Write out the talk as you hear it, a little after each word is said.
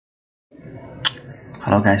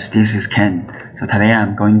Hello guys, this is Ken. So today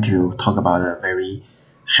I'm going to talk about a very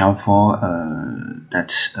helpful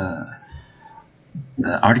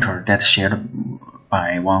article that's shared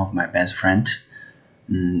by one of my best friends.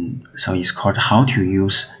 So it's called How to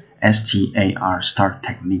Use S.T.A.R. STAR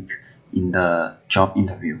technique in the job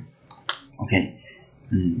interview. Okay,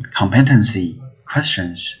 competency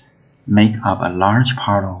questions make up a large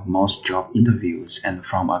part of most job interviews, and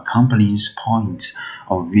from a company's point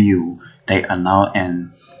of view, they allow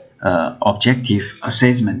an objective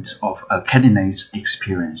assessment of a candidate's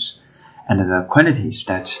experience and the qualities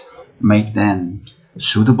that make them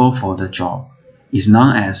suitable for the job. Is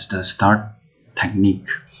known as the STAR technique,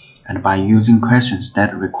 and by using questions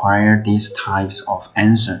that require these types of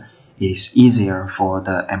answer, it is easier for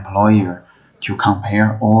the employer to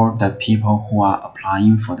compare all the people who are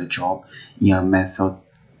applying for the job in a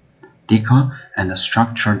methodical and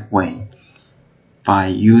structured way. By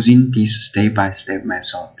using this step-by-step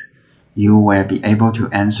method, you will be able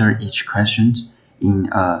to answer each question in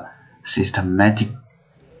a systematic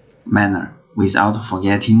manner without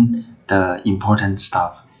forgetting the important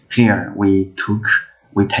stuff. Here we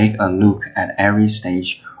take a look at every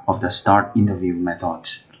stage of the STAR interview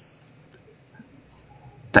method.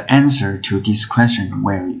 The answer to this question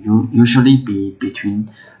will usually be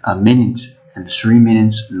between a minute and 3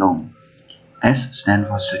 minutes long. S stands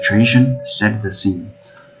for situation, set the scene.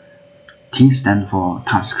 T stands for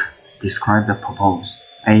task, describe the purpose.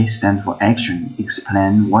 A stands for action,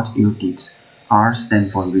 explain what you did. R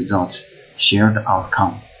stands for result, share the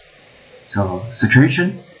outcome. So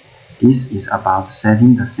situation, this is about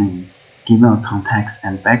setting the scene, giving a context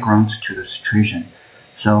and background to the situation.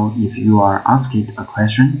 So if you are asked a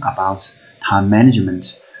question about time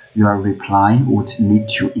management, your reply would need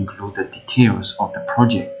to include the details of the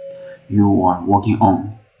project you are working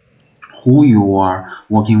on, who you are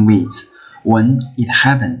working with, when it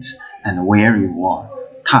happened, and where you are.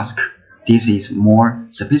 Task, this is more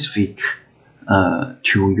specific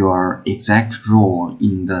to your exact role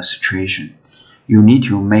in the situation. You need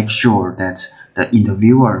to make sure that the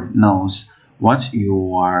interviewer knows what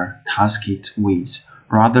you are tasked with,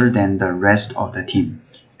 rather than the rest of the team.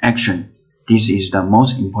 Action, this is the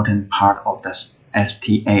most important part of the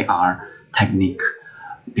S.T.A.R. technique,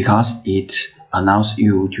 because it allows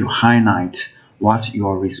you to highlight what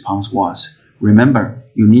your response was. Remember,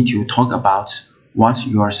 you need to talk about what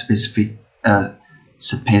your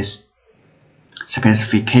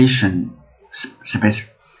specification.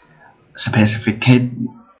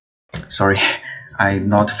 Sorry, I'm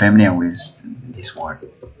not familiar with this word.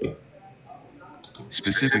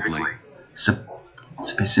 Specifically.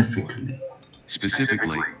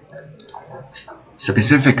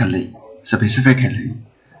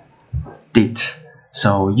 Did.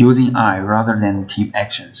 So using I rather than team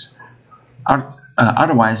actions.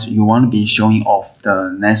 Otherwise, you won't be showing off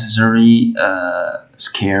the necessary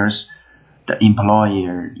skills the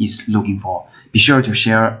employer is looking for. Be sure to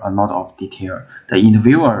share a lot of detail. The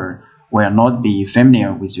interviewer will not be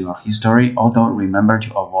familiar with your history, although remember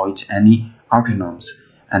to avoid any acronyms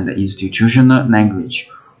and institutional language.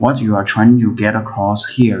 What you are trying to get across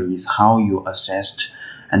here is how you assessed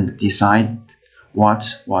and decide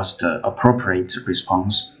what was the appropriate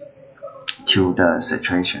response to the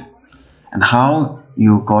situation, and how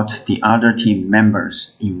you got the other team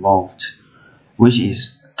members involved, which in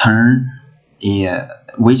turn is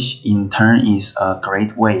a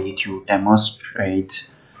great way to demonstrate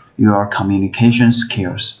your communication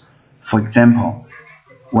skills. For example,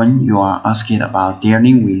 when you are asked about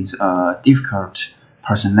dealing with a difficult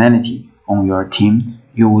personality on your team,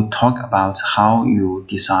 you will talk about how you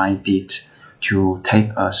decided to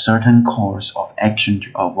take a certain course of action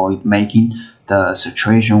to avoid making the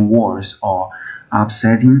situation worse or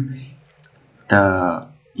upsetting the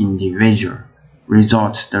individual.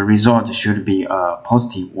 The result should be a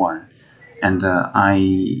positive one, and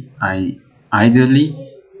ideally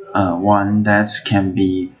one that can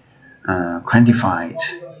be quantified.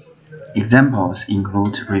 Examples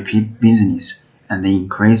include repeat business and the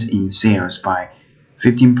increase in sales by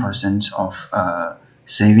 15% of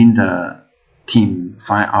saving the team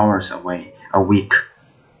 5 hours a week.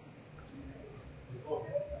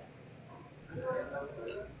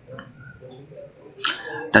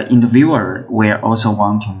 The interviewer will also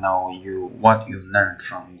want to know what you learned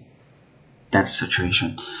from that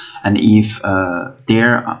situation, and if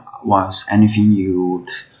there was anything you'd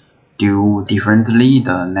do differently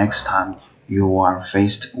the next time you are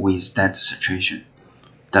faced with that situation.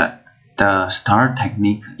 The STAR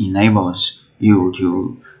technique enables you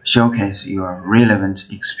to showcase your relevant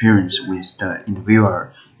experience with the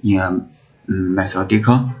interviewer in a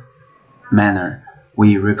methodical manner.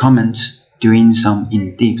 we recommend doing some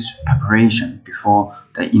in-depth preparation before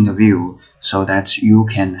the interview so that you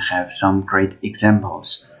can have some great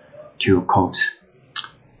examples to quote.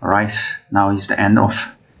 Alright, now is the end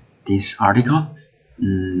of this article.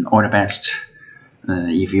 All the best.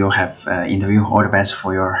 If you have interview, all the best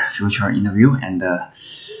for your future interview, and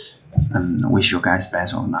wish you guys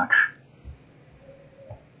best of luck.